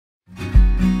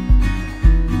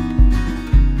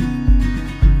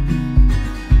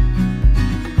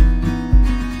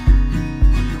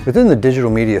Within the Digital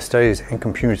Media Studies and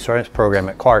Computer Science program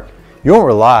at Clarke, you won't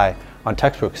rely on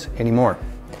textbooks anymore.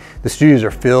 The studios are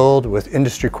filled with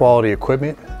industry quality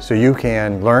equipment so you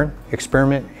can learn,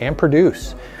 experiment, and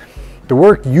produce the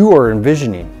work you are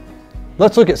envisioning.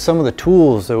 Let's look at some of the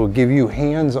tools that will give you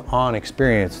hands-on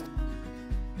experience.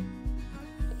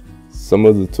 Some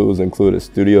of the tools include a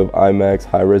studio of IMAX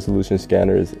high-resolution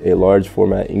scanners, a large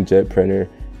format inkjet printer,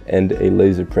 and a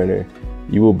laser printer.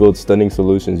 You will build stunning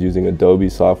solutions using Adobe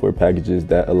software packages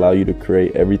that allow you to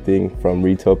create everything from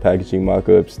retail packaging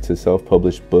mock-ups to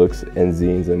self-published books and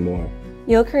zines and more.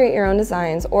 You'll create your own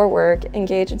designs or work,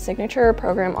 engage in signature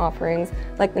program offerings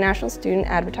like the National Student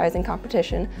Advertising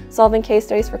Competition, solving case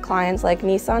studies for clients like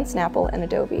Nissan, Snapple, and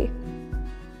Adobe.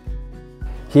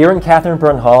 Here in Catherine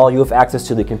Burton Hall, you have access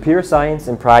to the Computer Science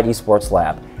and Pride Esports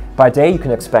Lab. By day, you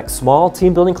can expect small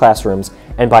team-building classrooms,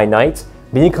 and by night,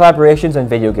 meeting collaborations and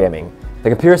video gaming. The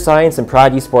Computer Science and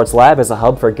Pride Esports Lab is a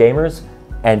hub for gamers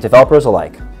and developers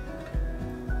alike.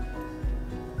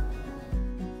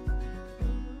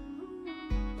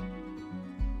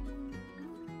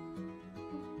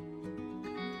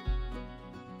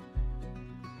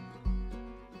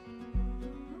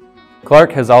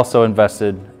 Clarke has also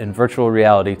invested in virtual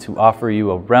reality to offer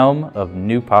you a realm of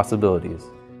new possibilities.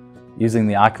 Using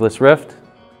the Oculus Rift,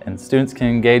 and students can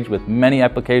engage with many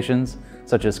applications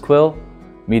such as Quill,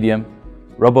 Medium,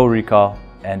 Robo Recall,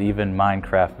 and even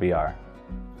Minecraft VR.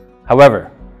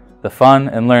 However, the fun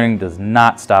and learning does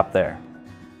not stop there.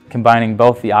 Combining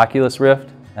both the Oculus Rift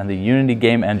and the Unity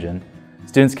game engine,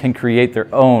 students can create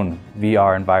their own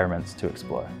VR environments to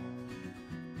explore.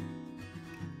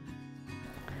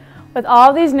 With all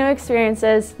of these new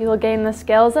experiences, you will gain the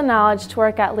skills and knowledge to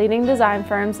work at leading design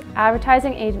firms,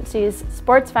 advertising agencies,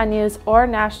 sports venues, or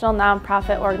national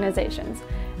nonprofit organizations.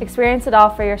 Experience it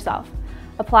all for yourself.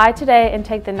 Apply today and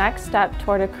take the next step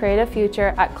toward a creative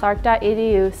future at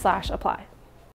clarke.edu/apply.